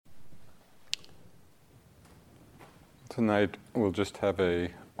Tonight we'll just have a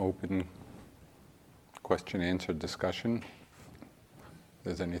open question-answer discussion. If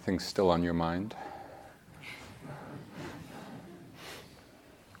there's anything still on your mind.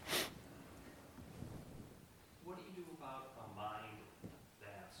 What do you do about a mind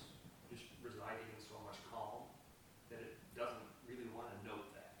that's just residing in so much calm that it doesn't really want to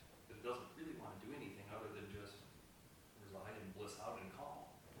note that? It doesn't really want to do anything other than just reside and bliss out and calm.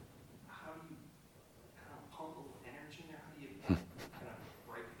 How do you kind of pump a little energy in there? How do you kind of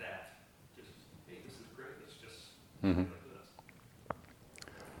break that? Just, hey, this is great. Let's just do like this.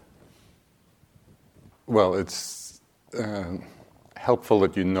 Well, it's helpful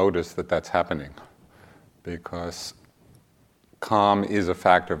that you notice that that's happening, because calm is a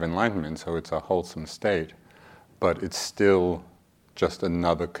factor of enlightenment, so it's a wholesome state, but it's still just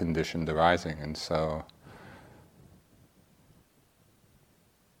another conditioned arising. And so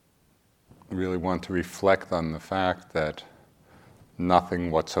I really want to reflect on the fact that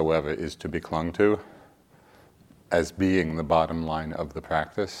nothing whatsoever is to be clung to as being the bottom line of the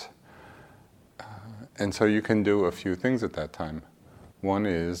practice. And so you can do a few things at that time. One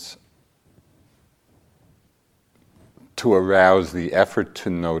is to arouse the effort to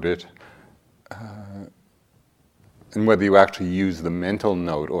note it, and whether you actually use the mental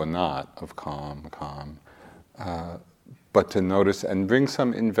note or not of calm, but to notice and bring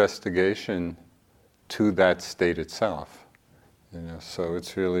some investigation to that state itself. So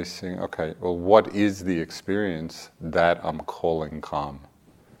it's really seeing, okay, well, what is the experience that I'm calling calm?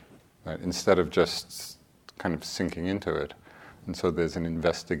 Right? Instead of just kind of sinking into it. And so there's an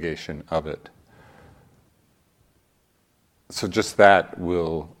investigation of it. So just that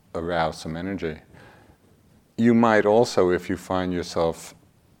will arouse some energy. You might also, if you find yourself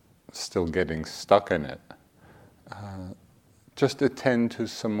still getting stuck in it, just attend to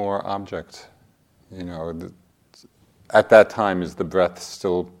some more objects. At that time, is the breath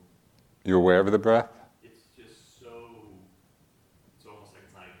still, you're aware of the breath? It's just so, it's almost like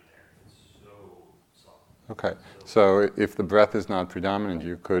it's not even there. It's so soft. Okay, so if the breath is not predominant,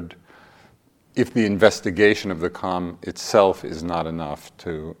 you could, if the investigation of the calm itself is not enough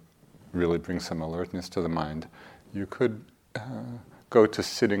to really bring some alertness to the mind, you could go to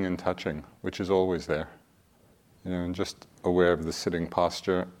sitting and touching, which is always there. And just aware of the sitting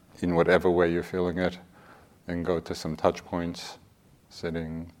posture in whatever way you're feeling it, and go to some touch points,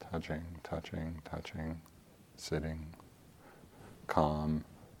 sitting, touching, sitting, calm.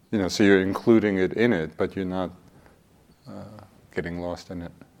 So you're including it in it, but you're not getting lost in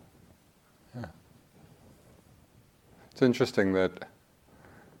it. Yeah. It's interesting that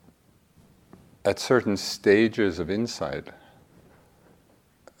at certain stages of insight,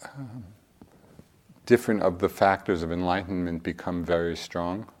 different of the factors of enlightenment become very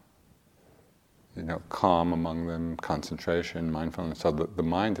strong. Calm among them, concentration, mindfulness. So the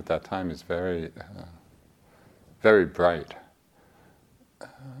mind at that time is very, very bright.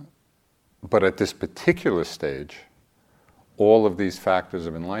 But at this particular stage, all of these factors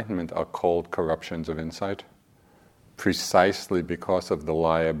of enlightenment are called corruptions of insight, precisely because of the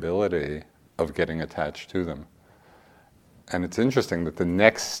liability of getting attached to them. And it's interesting that the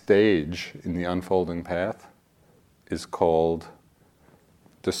next stage in the unfolding path is called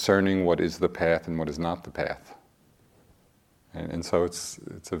discerning what is the path and what is not the path. And so it's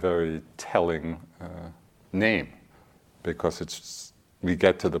a very telling name, because we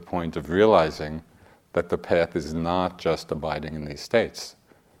get to the point of realizing that the path is not just abiding in these states.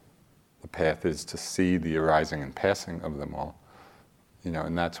 The path is to see the arising and passing of them all.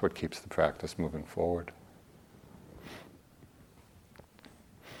 And that's what keeps the practice moving forward.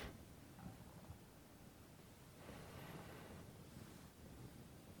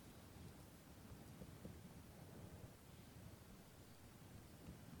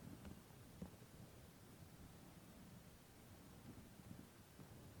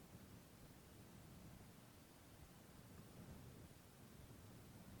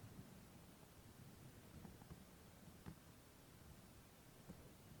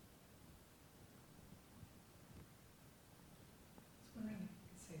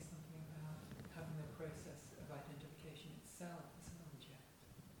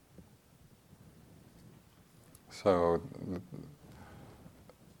 So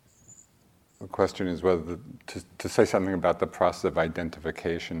the question is whether to say something about the process of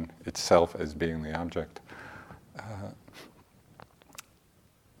identification itself as being the object.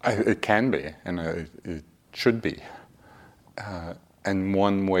 It can be, and it should be. And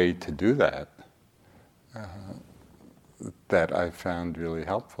one way to do that, that I found really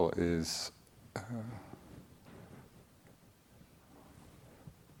helpful, is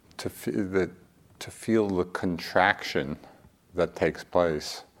to feel that to feel the contraction that takes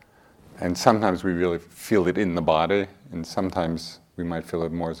place. And sometimes we really feel it in the body, and sometimes we might feel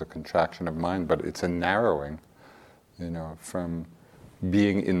it more as a contraction of mind, but it's a narrowing, from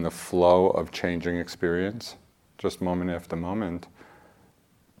being in the flow of changing experience, just moment after moment.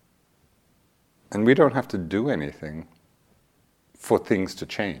 And we don't have to do anything for things to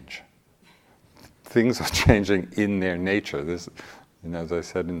change. Things are changing in their nature. This, as I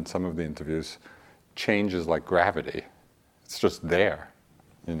said in some of the interviews, change is like gravity. It's just there,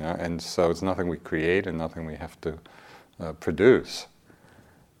 and so it's nothing we create and nothing we have to produce.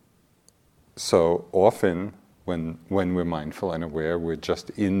 So often, when we're mindful and aware, we're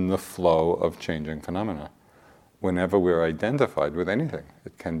just in the flow of changing phenomena. Whenever we're identified with anything,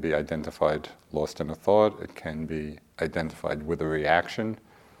 it can be identified lost in a thought, it can be identified with a reaction,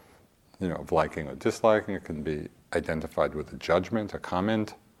 of liking or disliking, it can be identified with a judgment, a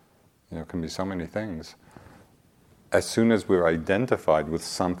comment, it can be so many things. As soon as we're identified with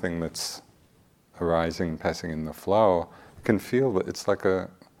something that's arising, passing in the flow, you can feel that it's like a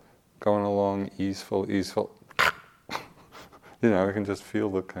going along easeful. You can just feel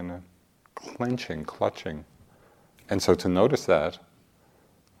the kind of clenching, clutching. And so to notice that,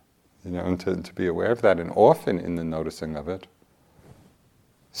 and to be aware of that, and often in the noticing of it,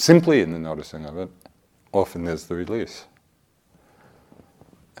 simply in the noticing of it, often there's the release.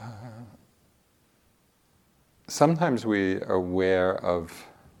 Sometimes we are aware of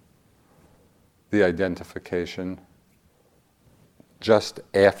the identification just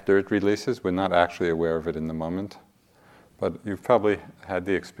after it releases. We're not actually aware of it in the moment. But you've probably had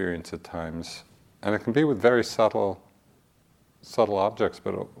the experience at times, and it can be with very subtle objects,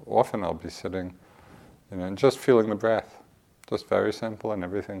 but often I'll be sitting, and just feeling the breath. Just very simple, and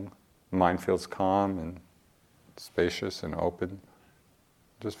everything. Mind feels calm and spacious and open.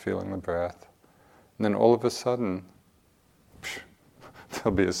 Just feeling the breath. And then all of a sudden,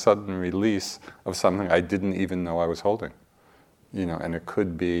 there'll be a sudden release of something I didn't even know I was holding. And it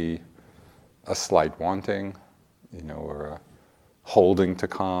could be a slight wanting, or a holding to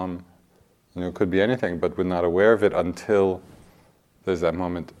calm. It could be anything, but we're not aware of it until there's that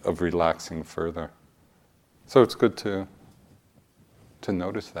moment of relaxing further. So it's good to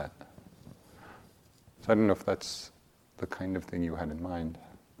notice that. So I don't know if that's the kind of thing you had in mind.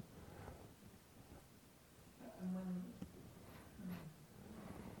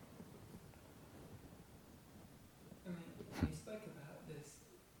 You spoke about this,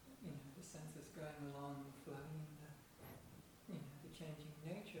 the senses going along and flowing, the changing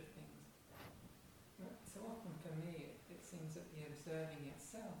nature of things. So often for me, it seems that the observing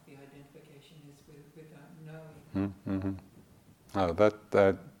itself, the identification is without knowing. Mm-hmm. Oh,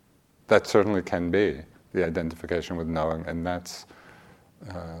 that certainly can be the identification with knowing, and that's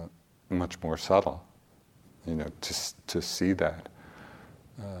much more subtle, to see that.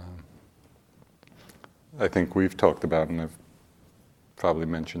 I think we've talked about, and I've probably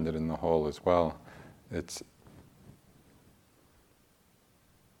mentioned it in the whole as well, it's,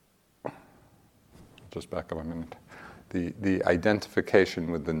 just back up a minute, the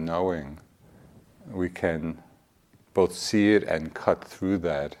identification with the knowing, we can both see it and cut through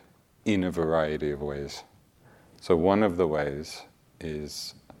that in a variety of ways. So one of the ways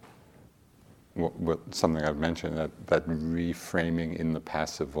is something I've mentioned, that reframing in the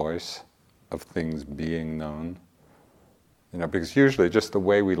passive voice of things being known. Because usually just the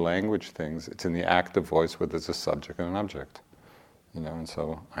way we language things, it's in the active voice where there's a subject and an object. And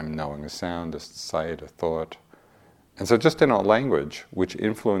so I'm knowing a sound, a sight, a thought. And so just in our language, which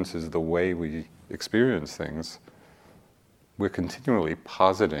influences the way we experience things, we're continually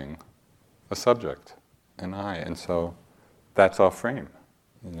positing a subject, an I. And so that's our frame.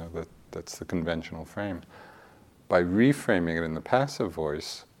 That's the conventional frame. By reframing it in the passive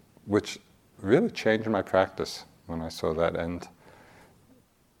voice, which really changed my practice when I saw that. And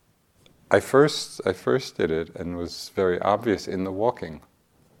I first did it, and was very obvious in the walking,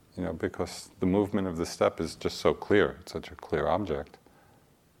 because the movement of the step is just so clear. It's such a clear object.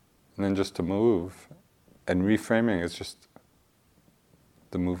 And then just to move, and reframing is just,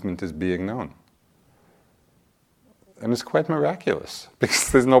 the movement is being known. And it's quite miraculous,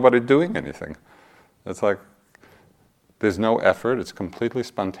 because there's nobody doing anything. It's like, there's no effort, it's completely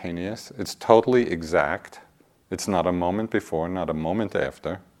spontaneous, it's totally exact, it's not a moment before, not a moment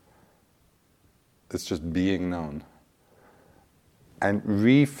after. It's just being known. And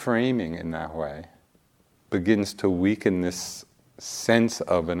reframing in that way begins to weaken this sense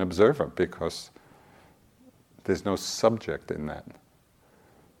of an observer, because there's no subject in that.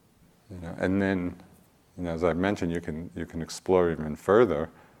 And then, as I've mentioned, you can explore even further.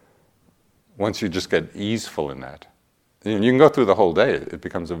 once you just get easeful in that. And you can go through the whole day. It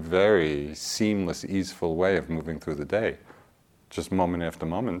becomes a very seamless, easeful way of moving through the day. Just moment after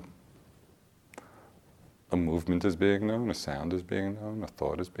moment, a movement is being known, a sound is being known, a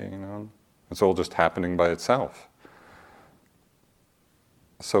thought is being known. It's all just happening by itself.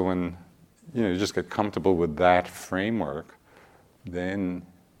 So when you just get comfortable with that framework, then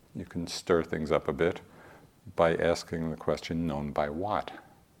you can stir things up a bit by asking the question, known by what?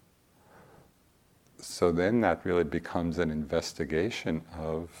 So then that really becomes an investigation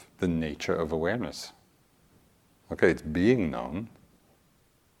of the nature of awareness. Okay, it's being known.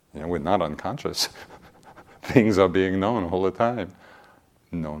 We're not unconscious. Things are being known all the time.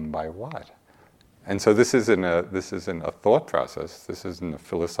 Known by what? And so this isn't a thought process. This isn't a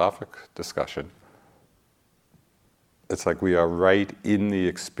philosophic discussion. It's like we are right in the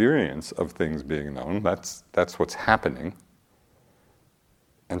experience of things being known. That's what's happening.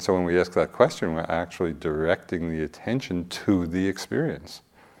 And so when we ask that question, we're actually directing the attention to the experience.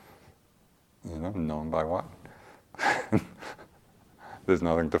 Known by what? There's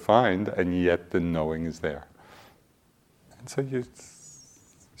nothing to find, and yet the knowing is there. And so you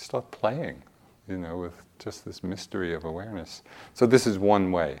start playing, with just this mystery of awareness. So this is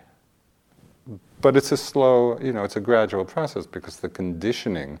one way. But it's a slow, it's a gradual process because the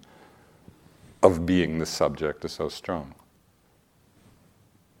conditioning of being the subject is so strong.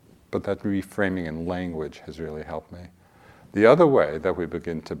 But that reframing in language has really helped me. The other way that we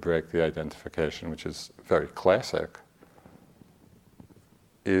begin to break the identification, which is very classic,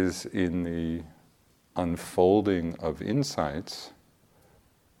 is in the unfolding of insights.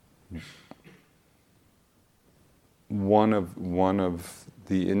 One of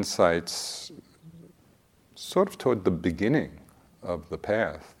the insights, sort of toward the beginning of the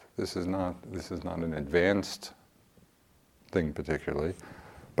path. This is not an advanced thing particularly,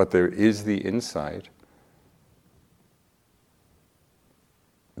 but there is the insight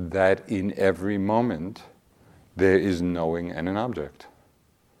that in every moment there is knowing and an object.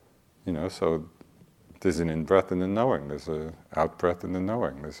 So there's an in-breath and a knowing, there's an out-breath and a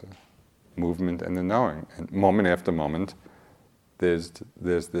knowing, there's a movement and a knowing. And moment after moment, there's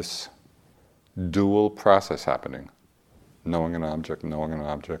this dual process happening. Knowing an object, knowing an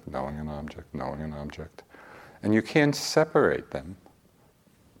object, knowing an object, knowing an object. And you can't separate them.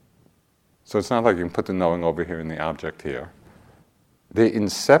 So it's not like you can put the knowing over here and the object here. They're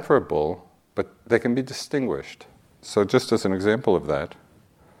inseparable, but they can be distinguished. So just as an example of that,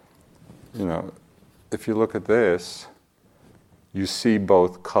 if you look at this, you see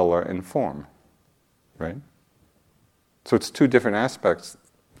both color and form, right? So it's two different aspects.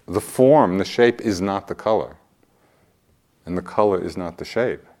 The form, the shape, is not the color. And the color is not the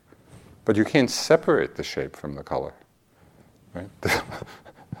shape. But you can't separate the shape from the color, right?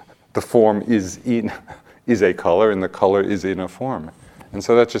 The form is a color, and the color is in a form. And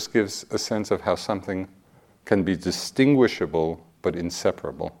so that just gives a sense of how something can be distinguishable but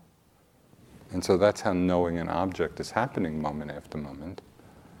inseparable. And so that's how knowing an object is happening moment after moment.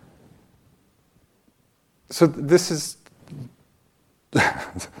 So this is...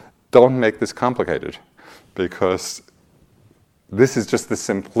 don't make this complicated, because this is just the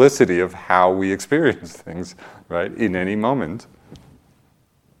simplicity of how we experience things, right? In any moment,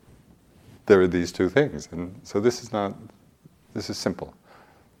 there are these two things. And so this is simple.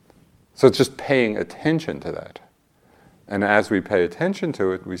 So it's just paying attention to that. And as we pay attention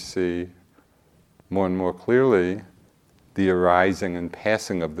to it, we see more and more clearly the arising and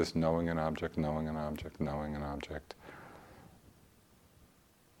passing of this knowing an object, knowing an object, knowing an object.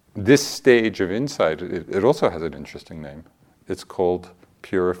 This stage of insight, it also has an interesting name. It's called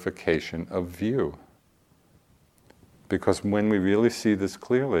purification of view. Because when we really see this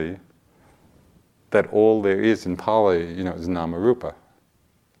clearly, that all there is in Pali, is nama-rupa.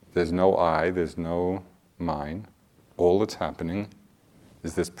 There's no I, there's no mine. All that's happening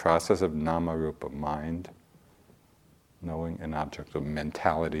is this process of nama-rupa, mind, knowing an object, of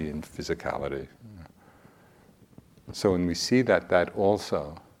mentality and physicality. So when we see that, that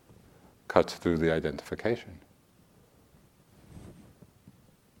also cuts through the identification.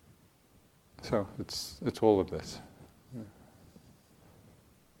 So it's all of this.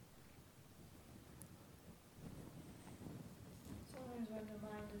 Sometimes when the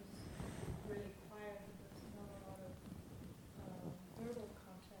mind is really quiet and there's not a lot of verbal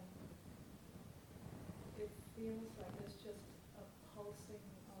content, it feels like there's just a pulsing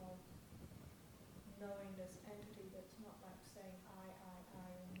of knowing this entity that's not like saying I,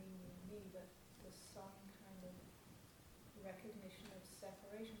 and me, but there's some kind of recognition of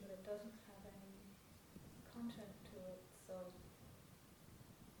separation, but it doesn't have any content to it. So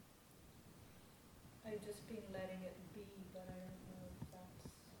I've just been letting it be, but I don't know if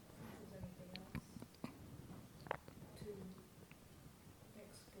there's anything else to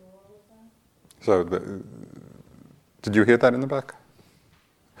explore with that. So, did you hear that in the back?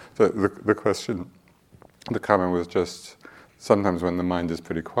 The question, the comment was just, sometimes when the mind is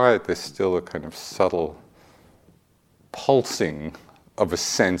pretty quiet, there's still a kind of subtle pulsing of a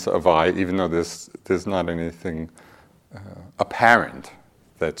sense of I, even though there's not anything apparent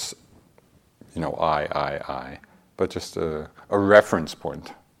that's, I, but just a reference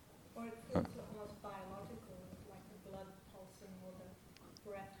point. Or it feels almost biological, like the blood pulsing or the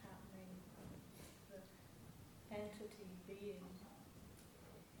breath happening, the entity being,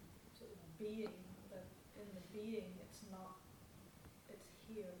 sort of being, but in the being it's not, it's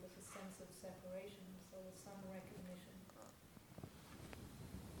here, there's a sense of separation, so there's some recognition.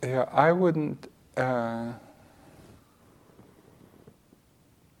 Yeah, I wouldn't.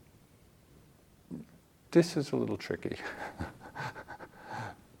 This is a little tricky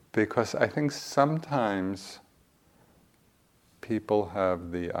because I think sometimes people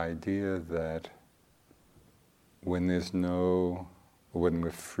have the idea that when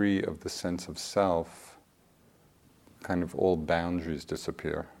we're free of the sense of self, kind of all boundaries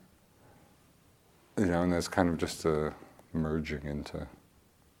disappear. And there's kind of just a merging into.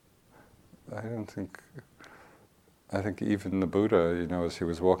 I think even the Buddha, as he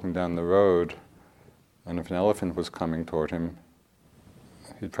was walking down the road, and if an elephant was coming toward him,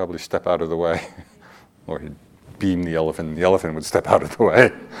 he'd probably step out of the way, or he'd beam the elephant, and the elephant would step out of the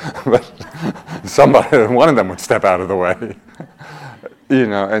way. But one of them would step out of the way.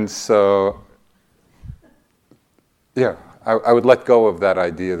 And so, yeah, I would let go of that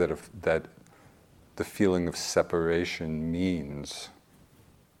idea that the feeling of separation means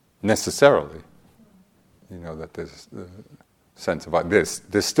necessarily, that there's the sense of I. There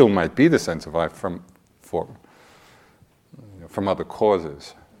still might be the sense of I from other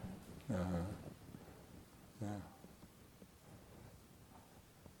causes. Yeah.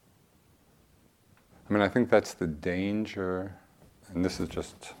 I mean, I think that's the danger, and this is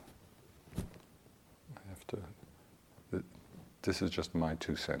just. This is just my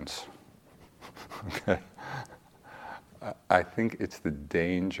 2 cents. Okay. I think it's the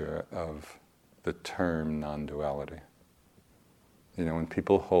danger of the term non-duality. When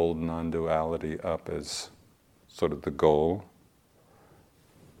people hold non-duality up as sort of the goal,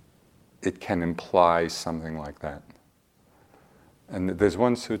 it can imply something like that. And there's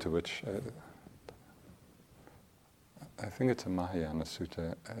one sutta which, I think it's a Mahayana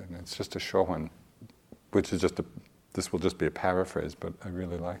sutta, and it's just a short one, which is this will just be a paraphrase, but I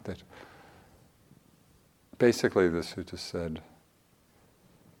really liked it. Basically, the sutta said,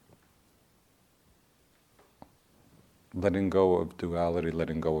 letting go of duality,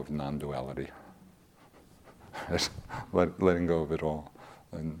 letting go of non-duality. Letting go of it all.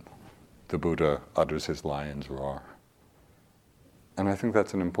 And the Buddha utters his lion's roar. And I think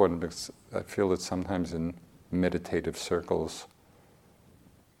that's an important, because I feel that sometimes in meditative circles,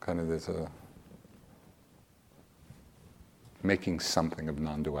 kind of there's a making something of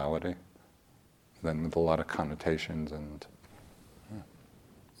non-duality, then with a lot of connotations and.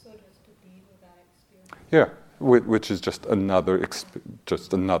 So just to be with that experience. Yeah, which is just another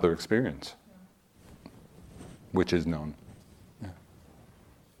experience, which is known. Yeah.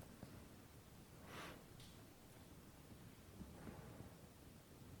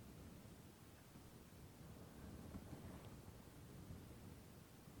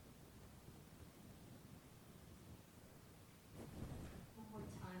 One more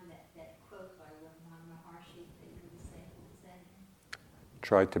time, that quote by Ramana Maharshi that you were saying, what was that?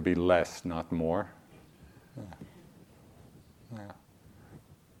 Try to be less, not more. Yeah.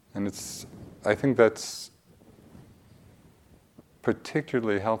 And I think that's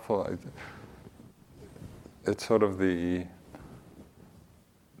particularly helpful. It's sort of the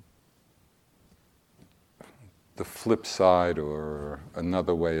flip side, or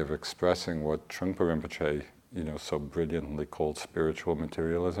another way of expressing what Trungpa Rinpoche, so brilliantly called spiritual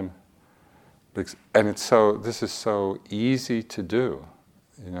materialism. And this is so easy to do,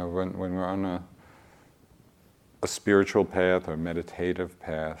 when we're on a spiritual path or meditative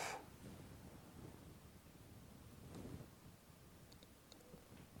path.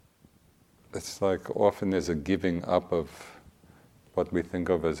 It's like often there's a giving up of what we think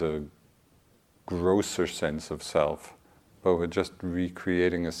of as a grosser sense of self, but we're just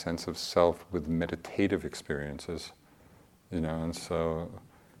recreating a sense of self with meditative experiences, and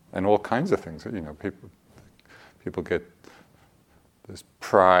all kinds of things. People get this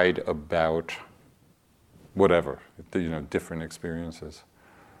pride about whatever, different experiences.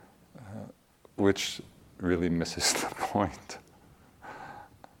 which really misses the point.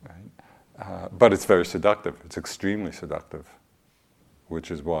 Right? But it's very seductive. It's extremely seductive,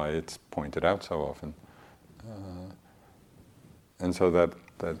 which is why it's pointed out so often. And so that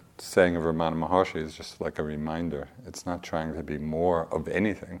saying of Ramana Maharshi is just like a reminder. It's not trying to be more of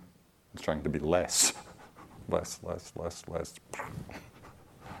anything. It's trying to be less. Less.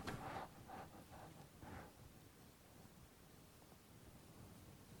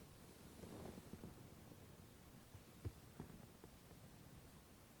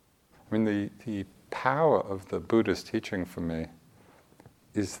 I mean, the power of the Buddha's teaching for me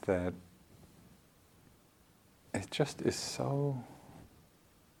is that it just is so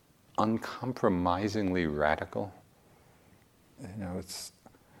uncompromisingly radical.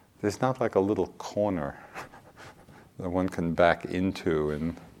 There's not like a little corner that one can back into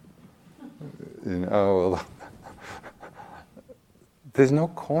and, there's no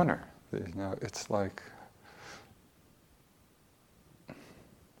corner. It's like,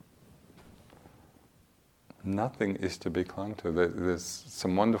 nothing is to be clung to. There's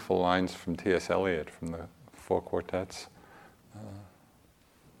some wonderful lines from T.S. Eliot from the Four Quartets.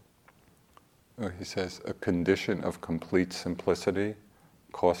 He says, a condition of complete simplicity,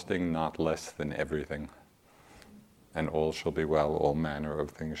 costing not less than everything. And all shall be well, all manner of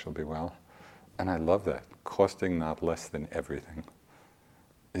things shall be well. And I love that, costing not less than everything.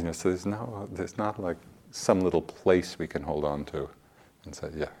 So there's not like some little place we can hold on to and say,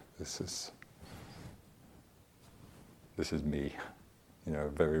 yeah, this is me, a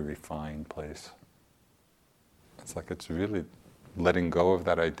very refined place. It's like it's really letting go of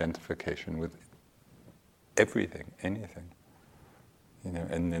that identification with everything, anything,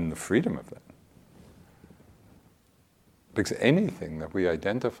 and then the freedom of that. Because anything that we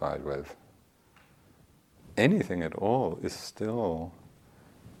identified with, anything at all, is still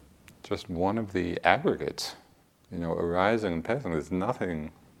just one of the aggregates, arising and passing. There's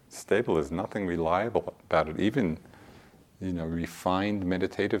nothing stable, there's nothing reliable about it, even refined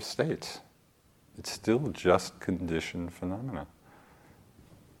meditative states. It's still just conditioned phenomena.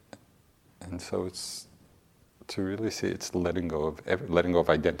 And so it's to really see it's letting go of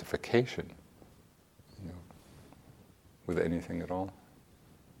identification, with anything at all.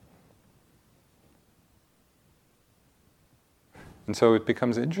 And so it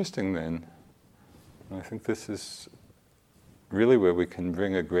becomes interesting then, and I think this is really where we can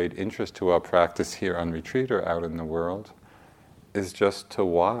bring a great interest to our practice here on retreat or out in the world, is just to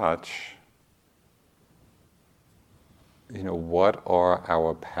watch, what are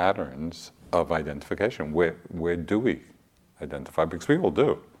our patterns of identification? Where do we identify? Because we all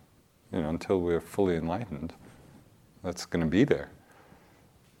do, until we're fully enlightened. That's going to be there.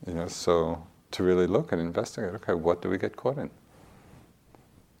 So to really look and investigate, okay, what do we get caught in?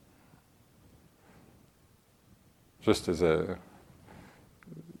 Just as a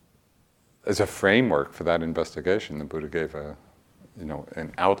framework for that investigation, the Buddha gave an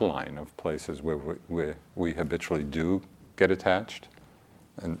outline of places where we habitually do get attached.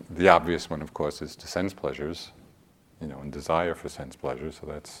 And the obvious one, of course, is to sense pleasures, and desire for sense pleasures. So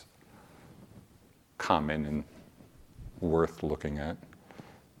that's common and worth looking at.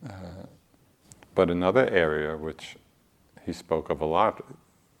 But another area which he spoke of a lot,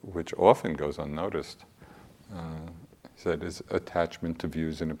 which often goes unnoticed, he said, is attachment to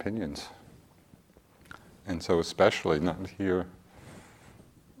views and opinions. And so especially, not here,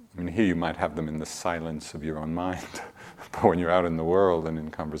 here you might have them in the silence of your own mind, but when you're out in the world and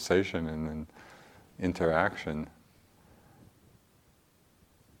in conversation and in interaction,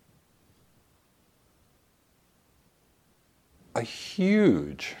 a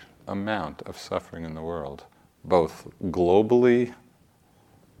huge amount of suffering in the world, both globally,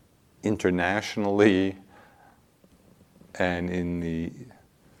 internationally, and in the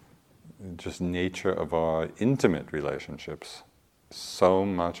just nature of our intimate relationships. So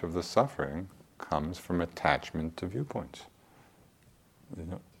much of the suffering comes from attachment to viewpoints.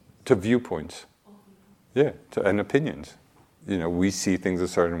 To viewpoints. Yeah, and opinions. We see things a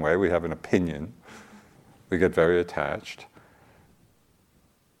certain way, we have an opinion, we get very attached.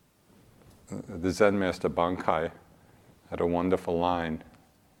 The Zen master Bankai had a wonderful line.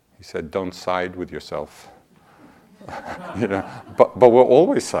 He said, "Don't side with yourself." But we're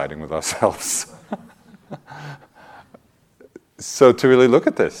always siding with ourselves. So to really look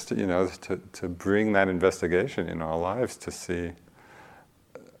at this, to bring that investigation in our lives to see,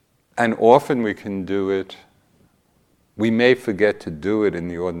 and often we can do it. We may forget to do it in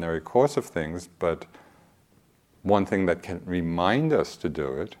the ordinary course of things, but one thing that can remind us to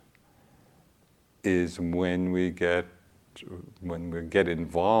do it is when we get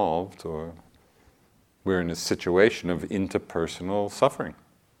involved or we're in a situation of interpersonal suffering,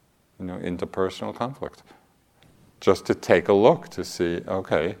 interpersonal conflict. Just to take a look to see,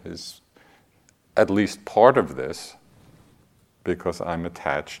 okay, is at least part of this because I'm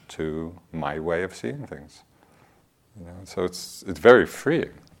attached to my way of seeing things. So it's very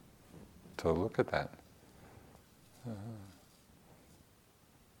freeing to look at that.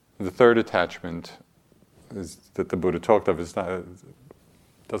 The third attachment is that the Buddha talked of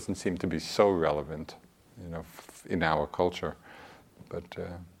doesn't seem to be so relevant, in our culture. But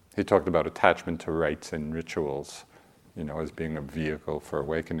he talked about attachment to rites and rituals, as being a vehicle for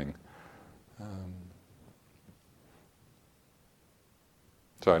awakening.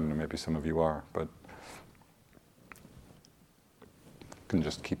 So I don't know, maybe some of you are, but you can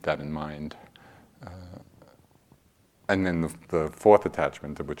just keep that in mind. And then the fourth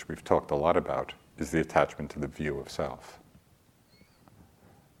attachment, of which we've talked a lot about, is the attachment to the view of self.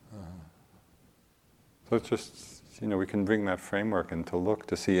 So it's just, we can bring that framework and to look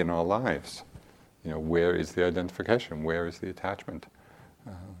to see in our lives, where is the identification, where is the attachment?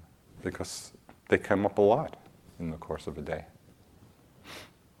 Because they come up a lot in the course of a day.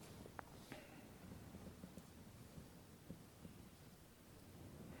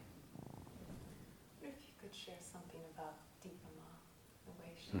 If you could share something about Deepa Ma, the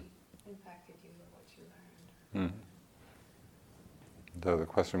way she impacted you or what you learned. So the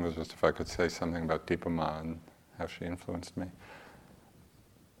question was just if I could say something about Deepa Ma and how she influenced me.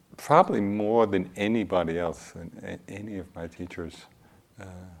 Probably more than anybody else, and any of my teachers.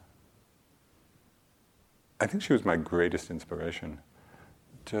 I think she was my greatest inspiration.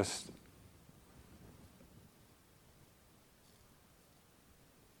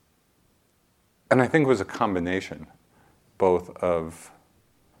 And I think it was a combination, both of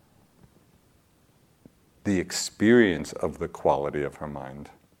the experience of the quality of her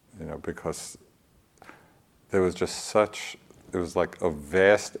mind, because there was just it was like a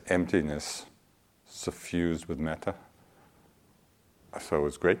vast emptiness suffused with metta. So it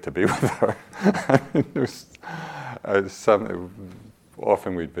was great to be with her.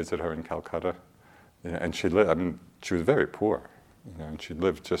 Often we'd visit her in Calcutta, and she was very poor, and she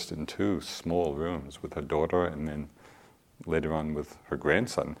lived just in 2 small rooms with her daughter, and then later on with her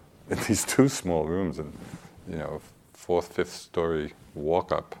grandson in these 2 small rooms, and 4th, 5th story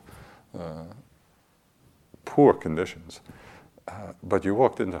walk up, poor conditions. But you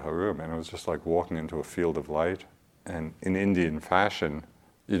walked into her room, and it was just like walking into a field of light. And in Indian fashion,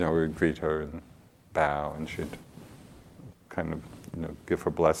 we'd greet her and bow, and she'd kind of, give her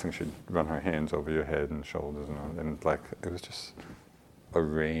blessing. She'd run her hands over your head and shoulders, and it was just a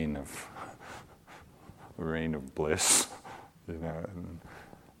rain of bliss, And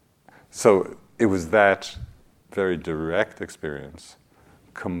so it was that very direct experience,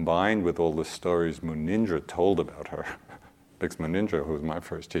 combined with all the stories Munindra told about her, because Munindra, who was my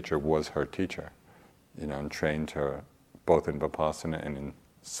first teacher, was her teacher. And trained her both in Vipassana and in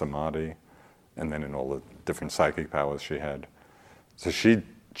Samadhi, and then in all the different psychic powers she had. So she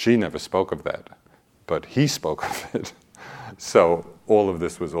never spoke of that, but he spoke of it. So all of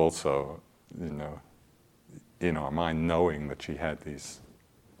this was also, in our mind, knowing that she had these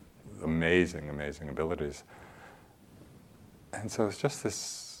amazing, amazing abilities. And so it's just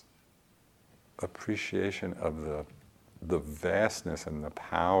this appreciation of the vastness and the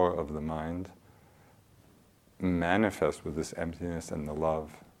power of the mind manifest with this emptiness and the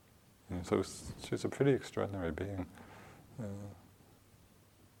love. So she's a pretty extraordinary being.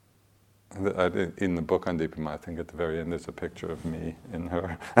 In the book on Deepa Ma, I think at the very end there's a picture of me in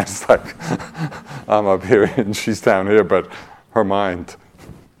her. It's like I'm up here and she's down here, but her mind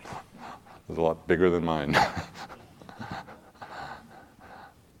is a lot bigger than mine.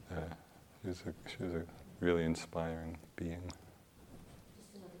 She's a really inspiring being.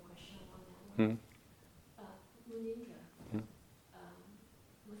 Just another question on that one. Munindra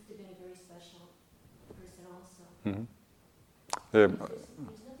must have been a very special person also. There's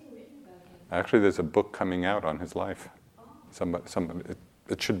nothing written about him. Actually, there's a book coming out on his life. Somebody,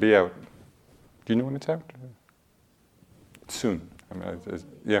 it should be out. Do you know when it's out? Soon.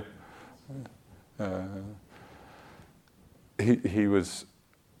 Yeah. He was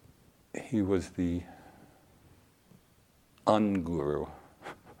the unguru.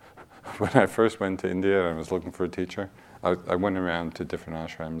 When I first went to India and I was looking for a teacher, I went around to different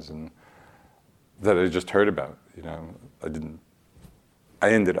ashrams and that I just heard about. I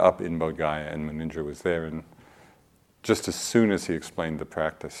ended up in Bodh Gaya and Munindra was there, and just as soon as he explained the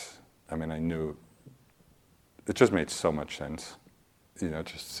practice, I knew it just made so much sense.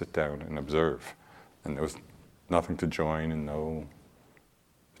 Just sit down and observe, and there was nothing to join and no.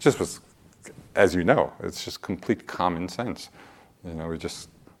 It just was as you know, it's just complete common sense.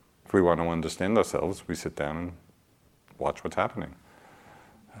 If we want to understand ourselves, we sit down and watch what's happening.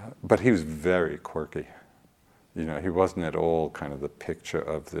 But he was very quirky. He wasn't at all kind of the picture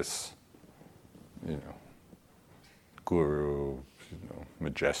of this, guru,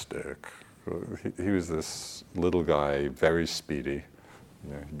 majestic. He was this little guy, very speedy.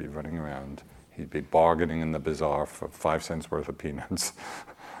 He'd be running around. He'd be bargaining in the bazaar for 5 cents worth of peanuts.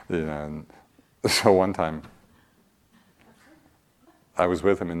 And so one time, I was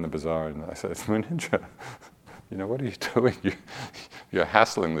with him in the bazaar, and I said, "Munindra, what are you doing? You're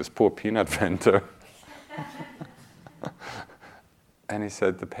hassling this poor peanut vendor." And he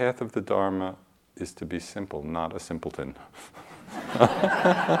said, "The path of the Dharma is to be simple, not a simpleton."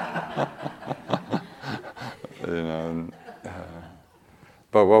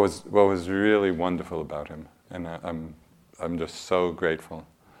 But what was really wonderful about him, and I'm just so grateful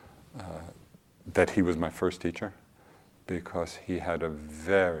that he was my first teacher, because he had a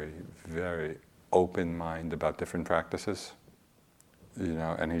very, very open mind about different practices,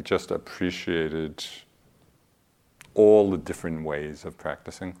 and he just appreciated all the different ways of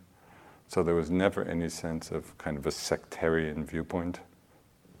practicing. So there was never any sense of kind of a sectarian viewpoint,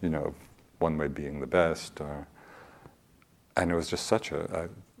 one way being the best. And it was just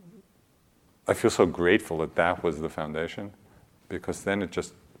I feel so grateful that was the foundation, because then it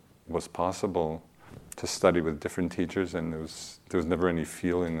just was possible to study with different teachers, and there was never any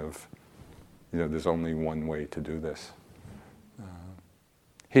feeling of, there's only one way to do this.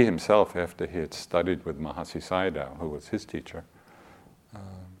 He himself, after he had studied with Mahasi Sayadaw, who was his teacher,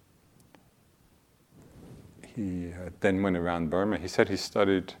 he then went around Burma. He said he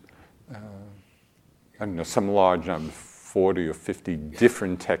studied, some large number, 40 or 50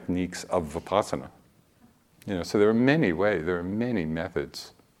 different techniques of Vipassana. So there are many ways, there are many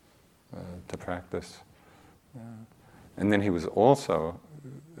methods to practice. And then he was also,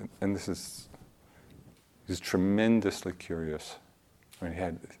 and he's tremendously curious.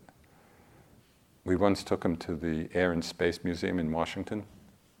 We once took him to the Air and Space Museum in Washington.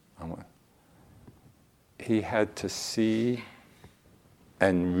 He had to see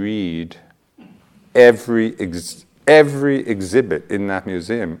and read every exhibit in that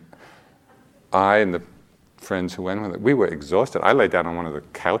museum. I and the friends who went with it, we were exhausted. I lay down on one of the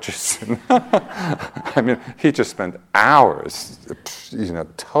couches. He just spent hours,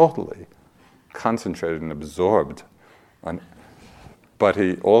 totally concentrated and absorbed. But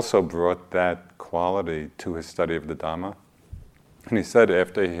he also brought that quality to his study of the Dhamma. And he said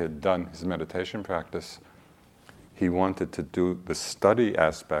after he had done his meditation practice, he wanted to do the study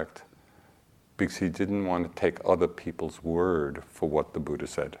aspect because he didn't want to take other people's word for what the Buddha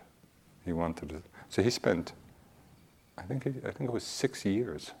said. He wanted to. So he spent, I think it was 6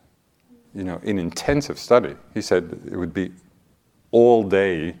 years, in intensive study. He said it would be all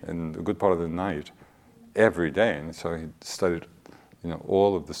day and a good part of the night, every day. And so he studied,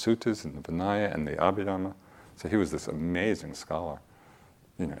 all of the suttas and the Vinaya and the Abhidhamma. So he was this amazing scholar,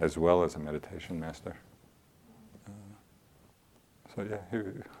 as well as a meditation master.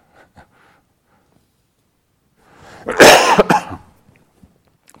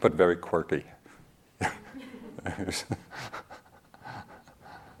 But very quirky.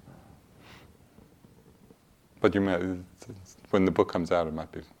 But when the book comes out, it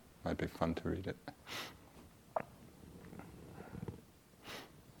might be fun to read it.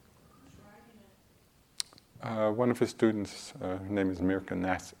 One of his students, her name is Mirka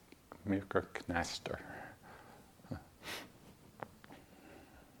Knaster.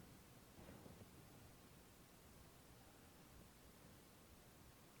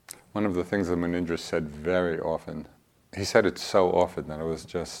 One of the things that Munindra said very often, he said it so often that it was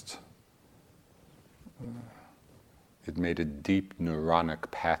just, it made a deep neuronic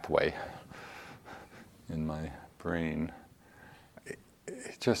pathway in my brain.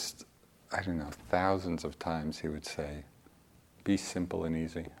 It just, I don't know, thousands of times he would say, be simple and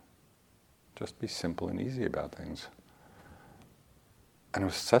easy. Just be simple and easy about things. And it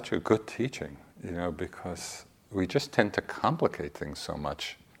was such a good teaching, because we just tend to complicate things so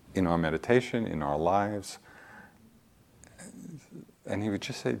much in our meditation, in our lives. And he would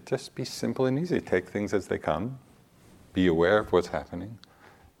just say, just be simple and easy. Take things as they come. Be aware of what's happening.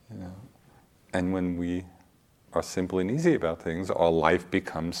 And when we are simple and easy about things, our life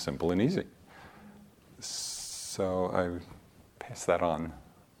becomes simple and easy. So I pass that on.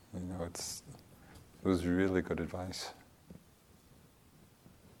 It was really good advice.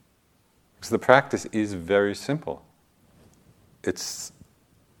 Because the practice is very simple. It's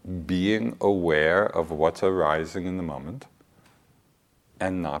being aware of what's arising in the moment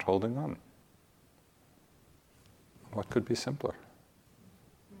and not holding on. what could be simpler?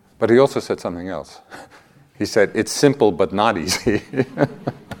 But he also said something else. He said, it's simple but not easy.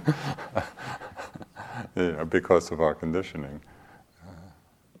 Because of our conditioning.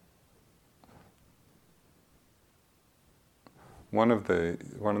 One of the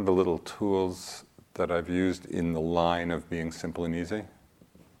little tools that I've used in the line of being simple and easy,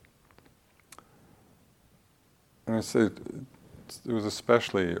 and it was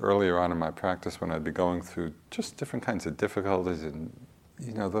especially earlier on in my practice when I'd be going through just different kinds of difficulties, and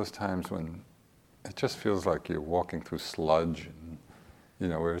those times when it just feels like you're walking through sludge,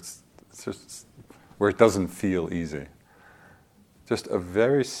 and where it's just where it doesn't feel easy. Just a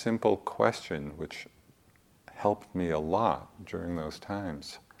very simple question which helped me a lot during those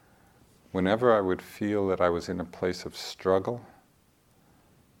times. Whenever I would feel that I was in a place of struggle,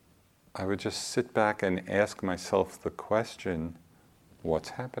 I would just sit back and ask myself the question, what's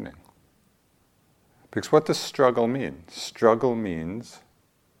happening? Because what does struggle mean? Struggle means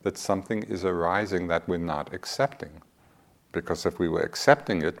that something is arising that we're not accepting. Because if we were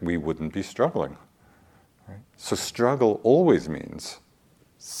accepting it, we wouldn't be struggling. Right? So struggle always means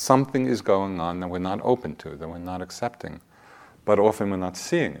something is going on that we're not open to, that we're not accepting. But often we're not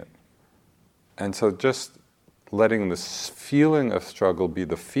seeing it. And so just letting this feeling of struggle be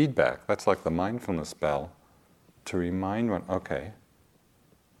the feedback, that's like the mindfulness bell, to remind one, okay,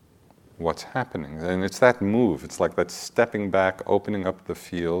 what's happening? And it's that move, it's like that stepping back, opening up the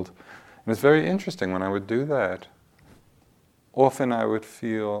field. And it's very interesting, when I would do that, often I would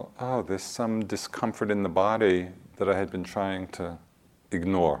feel, there's some discomfort in the body that I had been trying to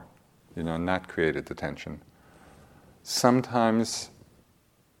ignore, and that created the tension. Sometimes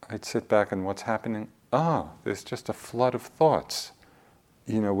I'd sit back and what's happening? There's just a flood of thoughts,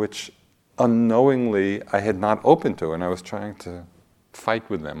 which unknowingly I had not opened to, and I was trying to fight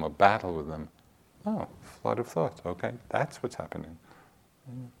with them or battle with them. Flood of thoughts, okay, that's what's happening.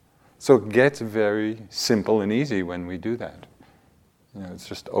 So it gets very simple and easy when we do that. It's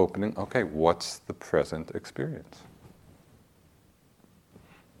just opening, okay, what's the present experience?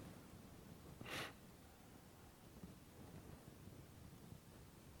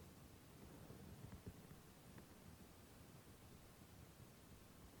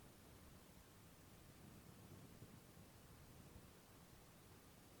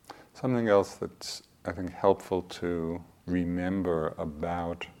 Something else that's, I think, helpful to remember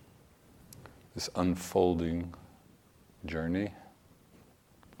about this unfolding journey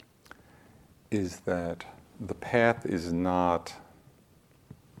is that the path is not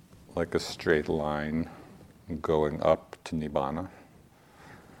like a straight line going up to Nibbana.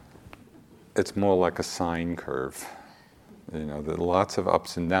 It's more like a sine curve. There are lots of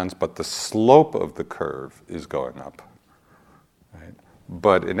ups and downs, but the slope of the curve is going up. Right?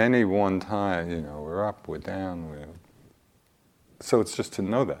 But at any one time, we're up, we're down. So it's just to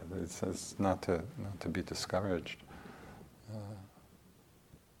know that. It's not to be discouraged.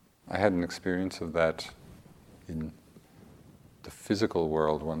 I had an experience of that in the physical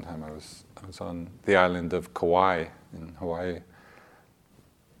world one time. I was on the island of Kauai in Hawaii,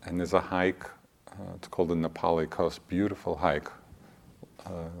 and there's a hike. It's called the Nepali Coast. Beautiful hike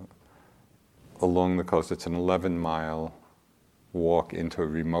along the coast. It's an 11-mile walk into a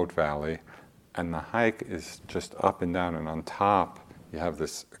remote valley, and the hike is just up and down, and on top you have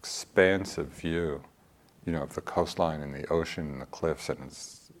this expansive view, of the coastline and the ocean and the cliffs, and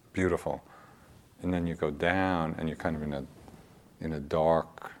it's beautiful. And then you go down, and you're kind of in a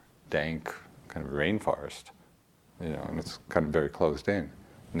dark, dank kind of rainforest, and it's kind of very closed in.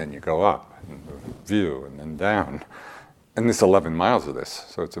 And then you go up, and the view, and then down, and there's 11 miles of this,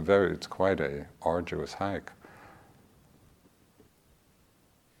 so it's quite a arduous hike.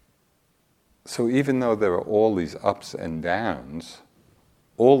 So even though there are all these ups and downs,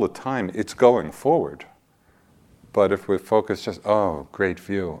 all the time it's going forward. But if we're focused just, great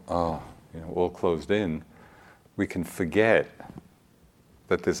view, all closed in, we can forget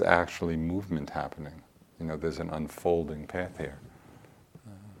that there's actually movement happening. There's an unfolding path here.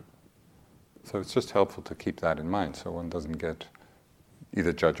 So it's just helpful to keep that in mind so one doesn't get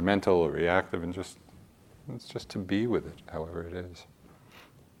either judgmental or reactive, and it's just to be with it, however it is.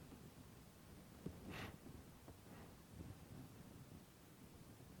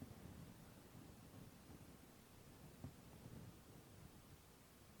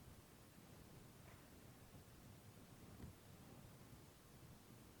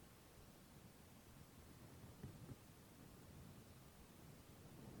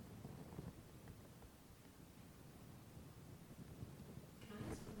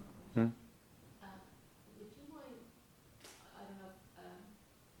 Would you mind, I don't know,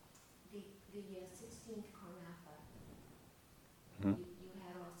 the 16th Karmatha,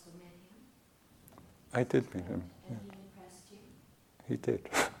 I did meet him. And he impressed you? He did.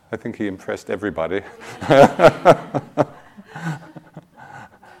 I think he impressed everybody.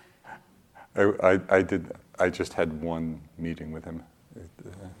 I did. I just had one meeting with him. I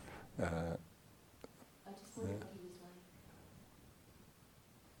just wondered what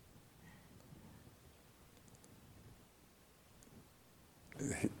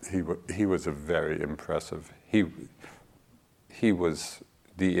he was like. He was a very impressive. He was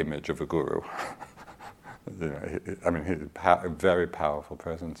the image of a guru. I mean, he had a very powerful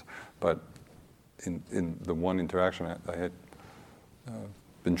presence. But in the one interaction, I had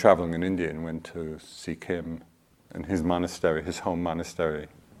been traveling in India and went to Sikkim, and his monastery, his home monastery,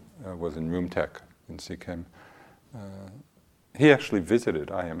 was in Rumtek in Sikkim. He actually visited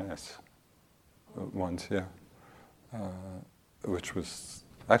IMS once, yeah. Which was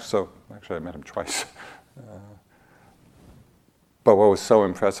actually I met him twice. But what was so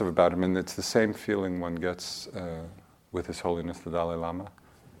impressive about him, and it's the same feeling one gets with His Holiness the Dalai Lama,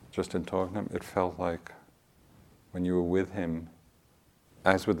 just in talking to him, it felt like when you were with him,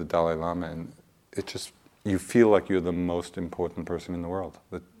 as with the Dalai Lama, and it just, you feel like you're the most important person in the world,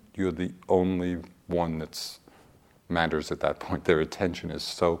 that you're the only one that matters at that point. Their attention is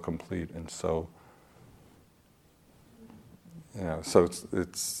so complete and so, so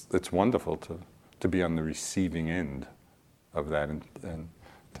it's wonderful to be on the receiving end of that and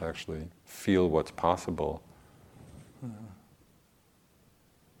to actually feel what's possible.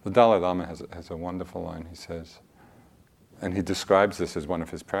 The Dalai Lama has a wonderful line. He says, and he describes this as one of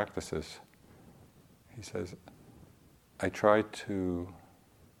his practices. He says, I try to,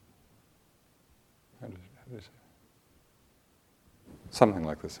 how does it? Something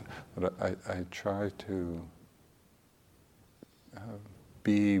like this, but I try to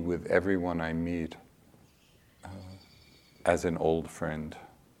be with everyone I meet as an old friend.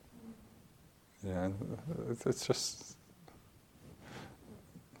 Yeah, it's just,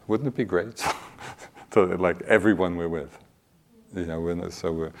 wouldn't it be great? So like everyone we're with,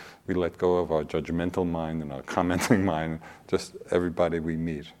 so we let go of our judgmental mind and our commenting mind, just everybody we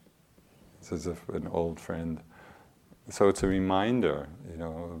meet. It's as if an old friend. So it's a reminder,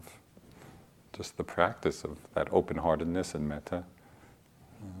 of just the practice of that open-heartedness and metta.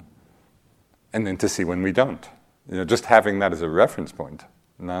 And then to see when we don't. Just having that as a reference point,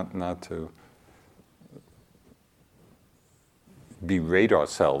 not to berate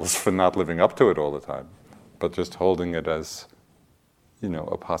ourselves for not living up to it all the time, but just holding it as,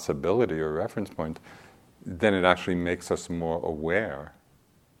 a possibility or a reference point, then it actually makes us more aware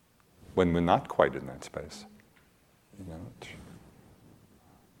when we're not quite in that space.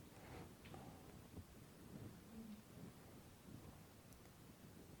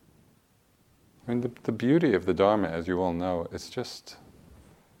 I mean, the beauty of the Dharma, as you all know, it's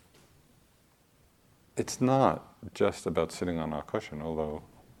not just about sitting on our cushion, although,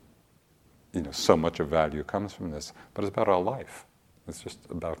 so much of value comes from this, but it's about our life. It's just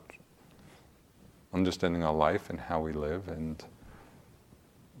about understanding our life and how we live and,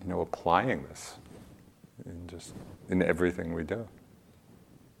 applying this in everything we do.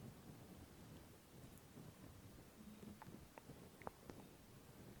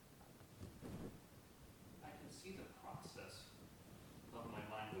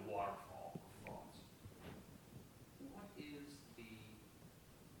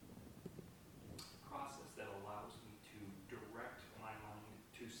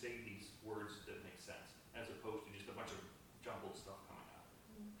 Say these words that make sense, as opposed to just a bunch of jumbled stuff coming out.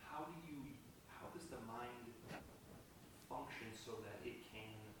 How does the mind function so that it can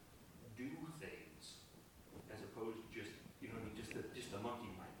do things, as opposed to just, just a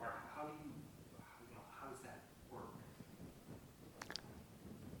monkey mind? Or how does that work?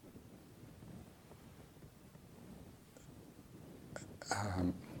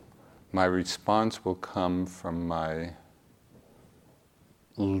 My response will come from my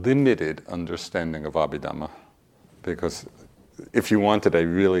limited understanding of Abhidhamma, because if you wanted a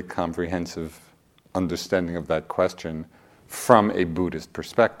really comprehensive understanding of that question from a Buddhist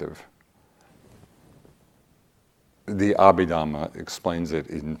perspective, the Abhidhamma explains it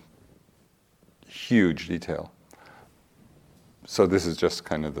in huge detail. So this is just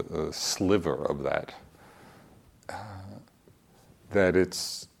kind of a sliver of that. That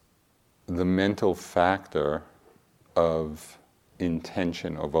it's the mental factor of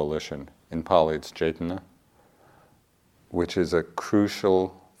intention or volition. In Pali it's cetana, which is a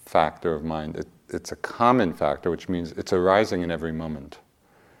crucial factor of mind. It's a common factor, which means it's arising in every moment.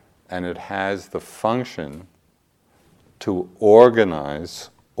 And it has the function to organize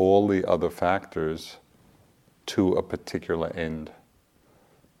all the other factors to a particular end.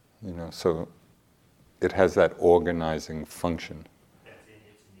 So it has that organizing function. That's in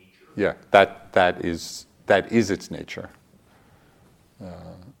its nature. Yeah, that is its nature.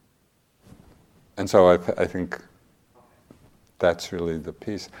 And so I think that's really the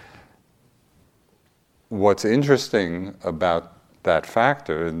piece. What's interesting about that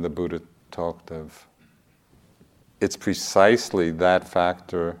factor, and the Buddha talked of, it's precisely that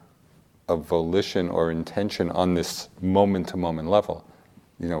factor of volition or intention on this moment-to-moment level,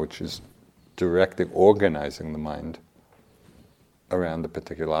 which is directly organizing the mind around the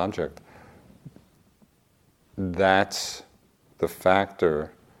particular object. That's the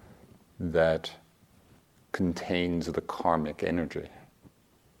factor that contains the karmic energy.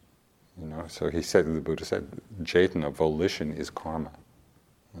 So the Buddha said, Cetana, volition is karma.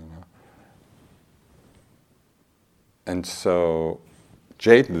 And so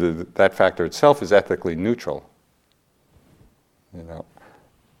that factor itself is ethically neutral.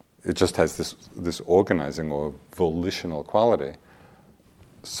 It just has this organizing or volitional quality.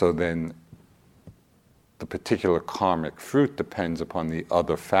 So then the particular karmic fruit depends upon the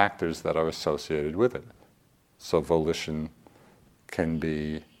other factors that are associated with it. So volition can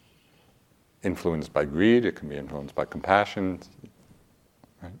be influenced by greed, it can be influenced by compassion,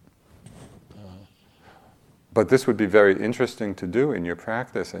 right? But this would be very interesting to do in your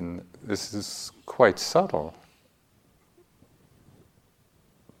practice, and this is quite subtle.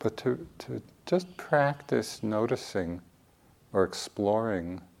 But to just practice noticing or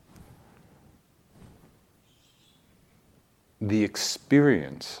exploring the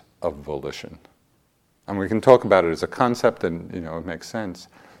experience of volition. And we can talk about it as a concept and, it makes sense.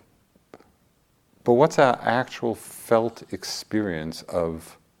 But what's our actual felt experience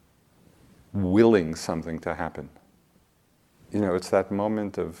of willing something to happen? It's that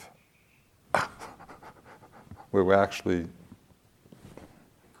moment of where we're actually... I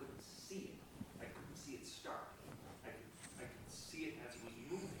couldn't see it start. I could see it as it was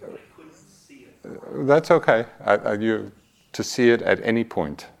moving, but I couldn't see it. That's okay. To see it at any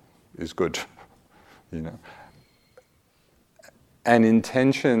point is good, And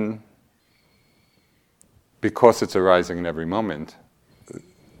intention, because it's arising in every moment,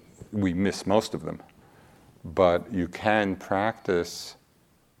 we miss most of them. But you can practice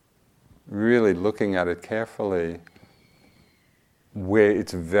really looking at it carefully where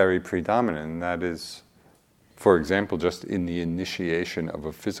it's very predominant. And that is, for example, just in the initiation of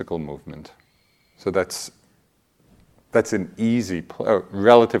a physical movement. So that's an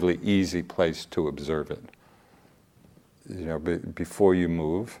relatively easy place to observe it. Before you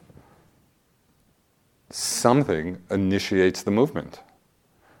move, something initiates the movement.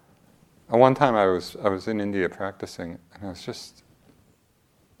 And one time I was in India practicing, and I was just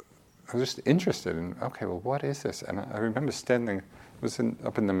interested in, okay, well, what is this? And I remember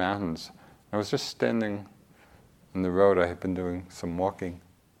up in the mountains. I was just standing on the road. I had been doing some walking.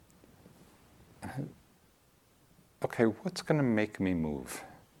 Okay, what's going to make me move?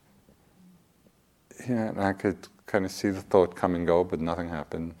 And I could kind of see the thought come and go, but nothing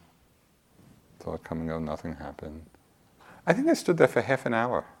happened. Thought come and go, nothing happened. I think I stood there for half an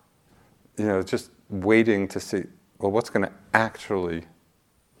hour, just waiting to see, well, what's going to actually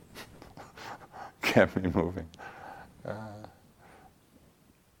get me moving? I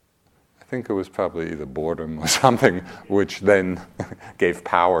think it was probably either boredom or something, which then gave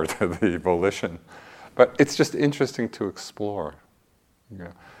power to the volition. But it's just interesting to explore.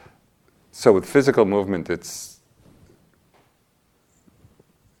 So with physical movement, it's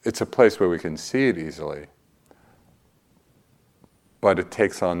a place where we can see it easily, but it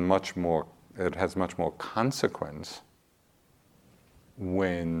takes on it has much more consequence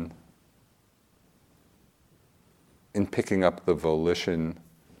when, in picking up the volition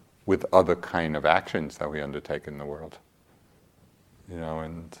with other kind of actions that we undertake in the world.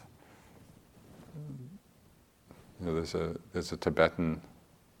 And there's a Tibetan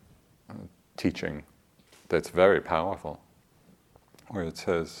teaching that's very powerful, where it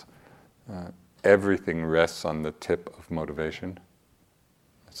says everything rests on the tip of motivation.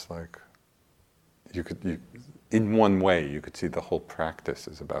 It's like in one way you could see the whole practice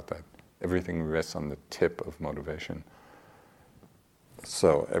is about that. Everything rests on the tip of motivation.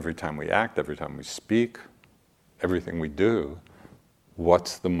 So every time we act, every time we speak, everything we do,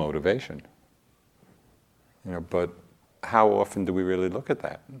 what's the motivation? But how often do we really look at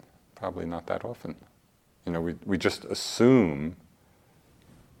that? Probably not that often. We just assume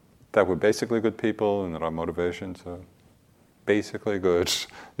that we're basically good people and that our motivations are basically good.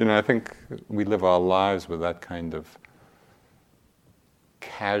 I think we live our lives with that kind of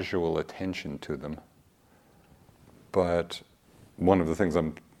casual attention to them. But one of the things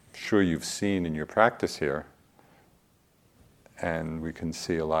I'm sure you've seen in your practice here, and we can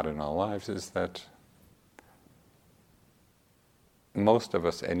see a lot in our lives, is that most of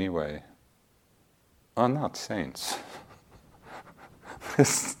us anyway are not saints.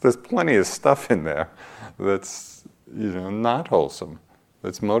 There's plenty of stuff in there that's not wholesome,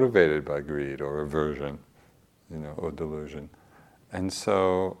 that's motivated by greed or aversion, or delusion. And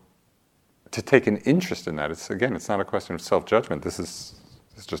so to take an interest in that, it's not a question of self-judgment. This is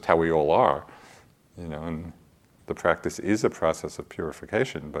just how we all are, and the practice is a process of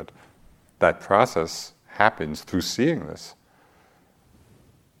purification, but that process happens through seeing this.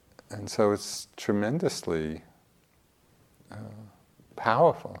 And so it's tremendously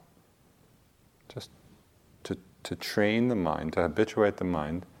powerful just to train the mind, to habituate the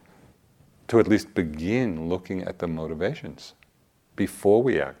mind, to at least begin looking at the motivations before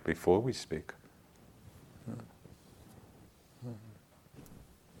we act, before we speak.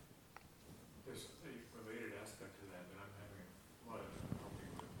 There's a related aspect to that I'm having a lot of difficulty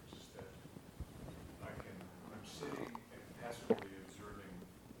with, which is that when I'm sitting and passively observing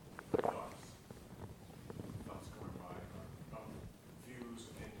thoughts going by, views,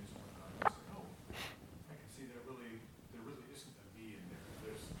 opinions, and whatnot, I say, oh, I can see there really isn't a me in there.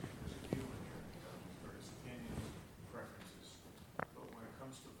 There's a view in there, there's opinions, preferences. But when it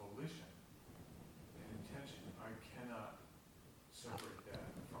comes to volition and intention, I cannot separate that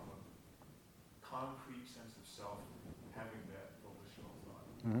from a concrete sense of self having that volitional thought,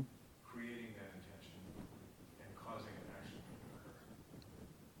 creating that intention, and causing an action to occur.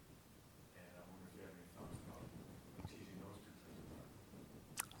 And I wonder if you have any thoughts about teasing those two things apart.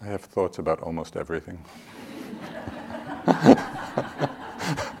 I have thoughts about almost everything.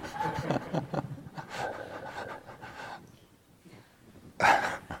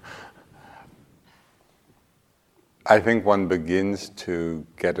 I think one begins to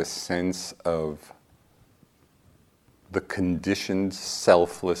get a sense of the conditioned,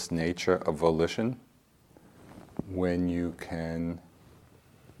 selfless nature of volition when you can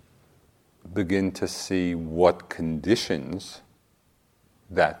begin to see what conditions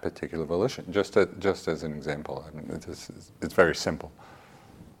that particular volition. Just as an example, I mean, it's very simple.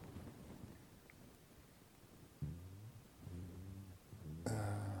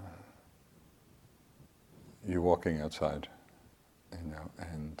 You're walking outside,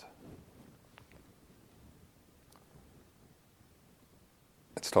 and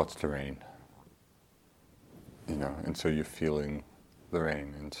it starts to rain, and so you're feeling the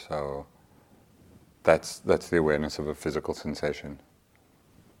rain, and so that's the awareness of a physical sensation.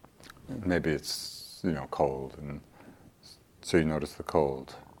 Maybe it's cold, and so you notice the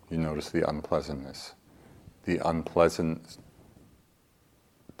cold. You notice the unpleasantness.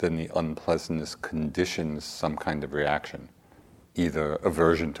 Then the unpleasantness conditions some kind of reaction, either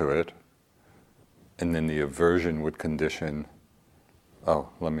aversion to it, and then the aversion would condition,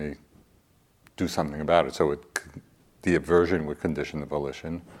 let me do something about it. So the aversion would condition the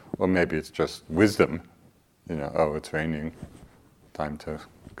volition, or maybe it's just wisdom, it's raining, time to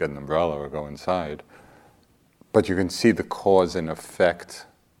get an umbrella or go inside. But you can see the cause and effect.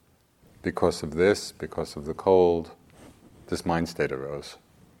 Because of this, because of the cold, this mind state arose.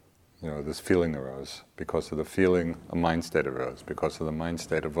 This feeling arose. Because of the feeling, a mind state arose. Because of the mind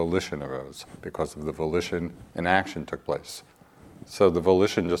state, a volition arose. Because of the volition, an action took place. So the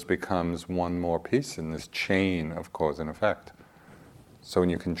volition just becomes one more piece in this chain of cause and effect. So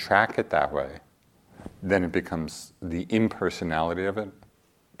when you can track it that way, then it becomes, the impersonality of it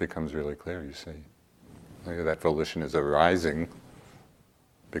becomes really clear, you see. That volition is arising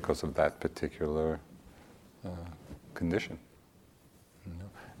because of that particular condition.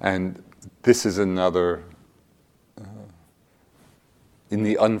 And this is another, in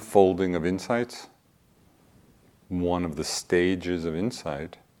the unfolding of insights, one of the stages of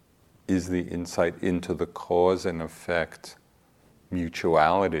insight is the insight into the cause and effect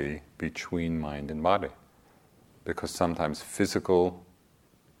mutuality between mind and body. Because sometimes the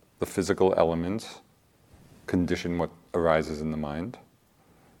physical elements condition what arises in the mind.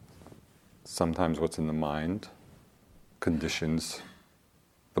 Sometimes what's in the mind conditions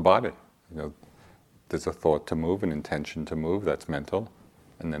the body. There's a thought to move, an intention to move, that's mental,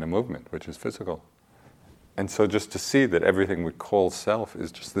 and then a movement, which is physical. And so just to see that everything we call self is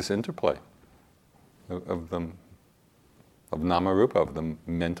just this interplay of nama-rupa, of the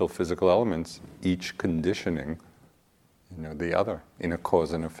mental, physical elements, each conditioning, the other in a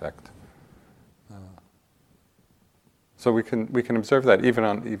cause and effect. So we can observe that even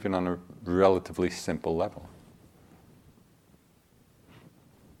on a relatively simple level.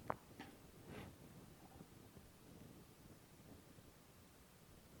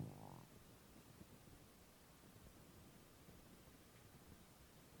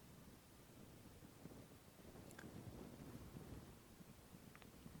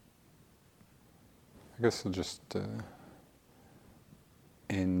 guess I'll just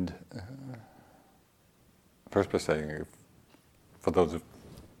end first by saying, for those of,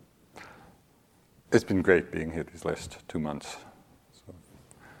 it's been great being here these last 2 months. So,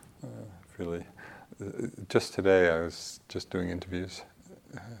 really, just today I was just doing interviews.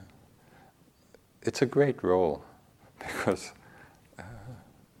 It's a great role because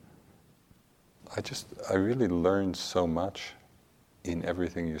I really learned so much in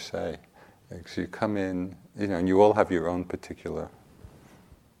everything you say. Like, so you come in, and you all have your own particular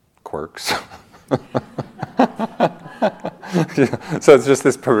quirks. So it's just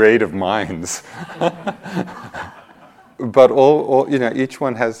this parade of minds. But all, each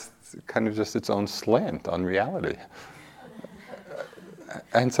one has kind of just its own slant on reality.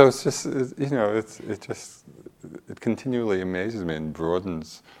 And so it's just, it continually amazes me and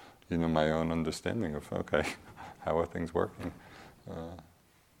broadens, my own understanding of, okay, how are things working?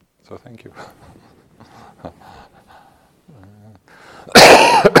 So thank you.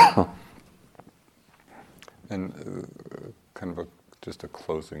 And kind of just a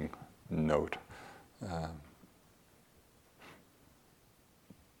closing note.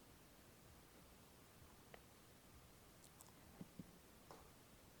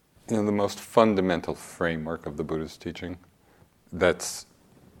 The most fundamental framework of the Buddhist teaching that's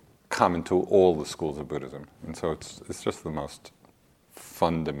common to all the schools of Buddhism, and so it's just the most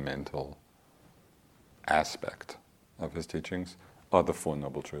fundamental aspect of his teachings are the Four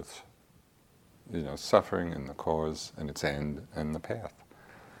Noble Truths. Suffering and the cause and its end and the path.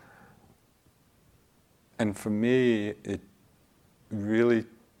 And for me, it really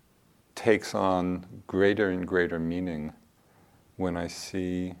takes on greater and greater meaning when I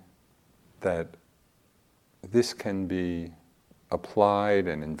see that this can be applied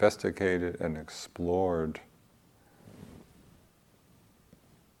and investigated and explored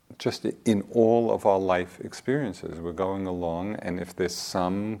just in all of our life experiences. We're going along, and if there's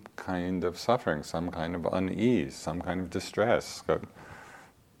some kind of suffering, some kind of unease, some kind of distress,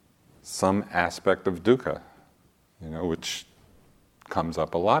 some aspect of dukkha, which comes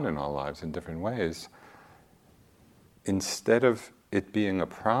up a lot in our lives in different ways, instead of it being a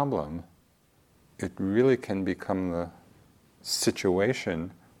problem, it really can become the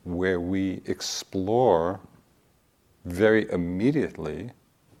situation where we explore very immediately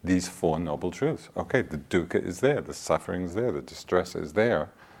these Four Noble Truths. Okay, the dukkha is there, the suffering is there, the distress is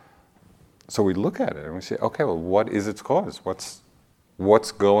there. So we look at it and we say, okay, well, what is its cause?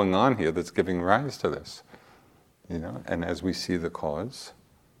 What's going on here that's giving rise to this? And as we see the cause,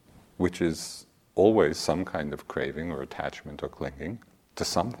 which is always some kind of craving or attachment or clinging to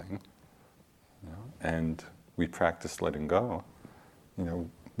something, and we practice letting go,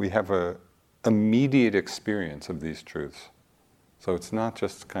 we have a immediate experience of these truths. So it's not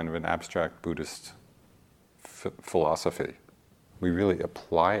just kind of an abstract Buddhist philosophy. We really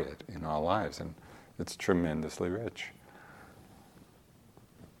apply it in our lives, and it's tremendously rich.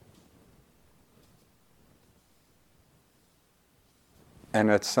 And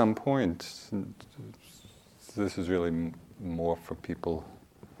at some point, this is really more for people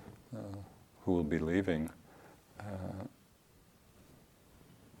who will be leaving.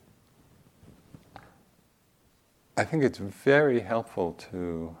 I think it's very helpful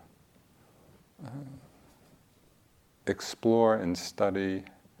to explore and study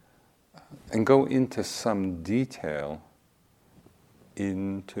and go into some detail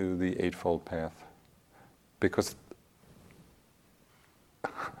into the Eightfold Path, because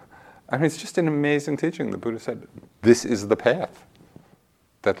it's just an amazing teaching. The Buddha said, this is the path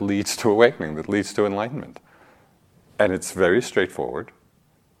that leads to awakening, that leads to enlightenment. And it's very straightforward.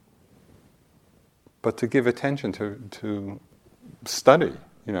 But to give attention to study,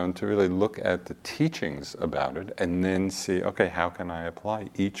 and to really look at the teachings about it, and then see, okay, how can I apply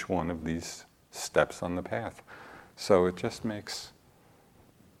each one of these steps on the path? So it just makes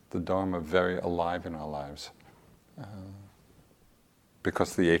the Dharma very alive in our lives.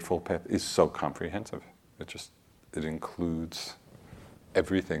 Because the Eightfold Path is so comprehensive. It includes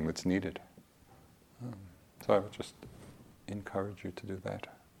everything that's needed. So I would just encourage you to do that.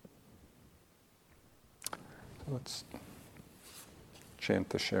 So let's chant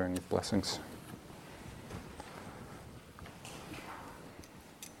the sharing of blessings.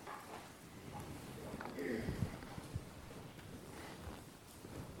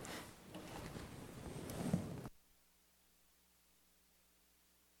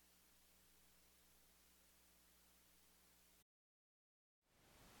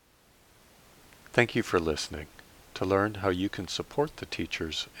 Thank you for listening. To learn how you can support the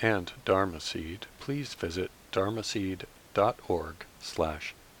teachers and Dharma Seed, please visit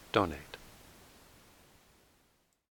dharmaseed.org/donate.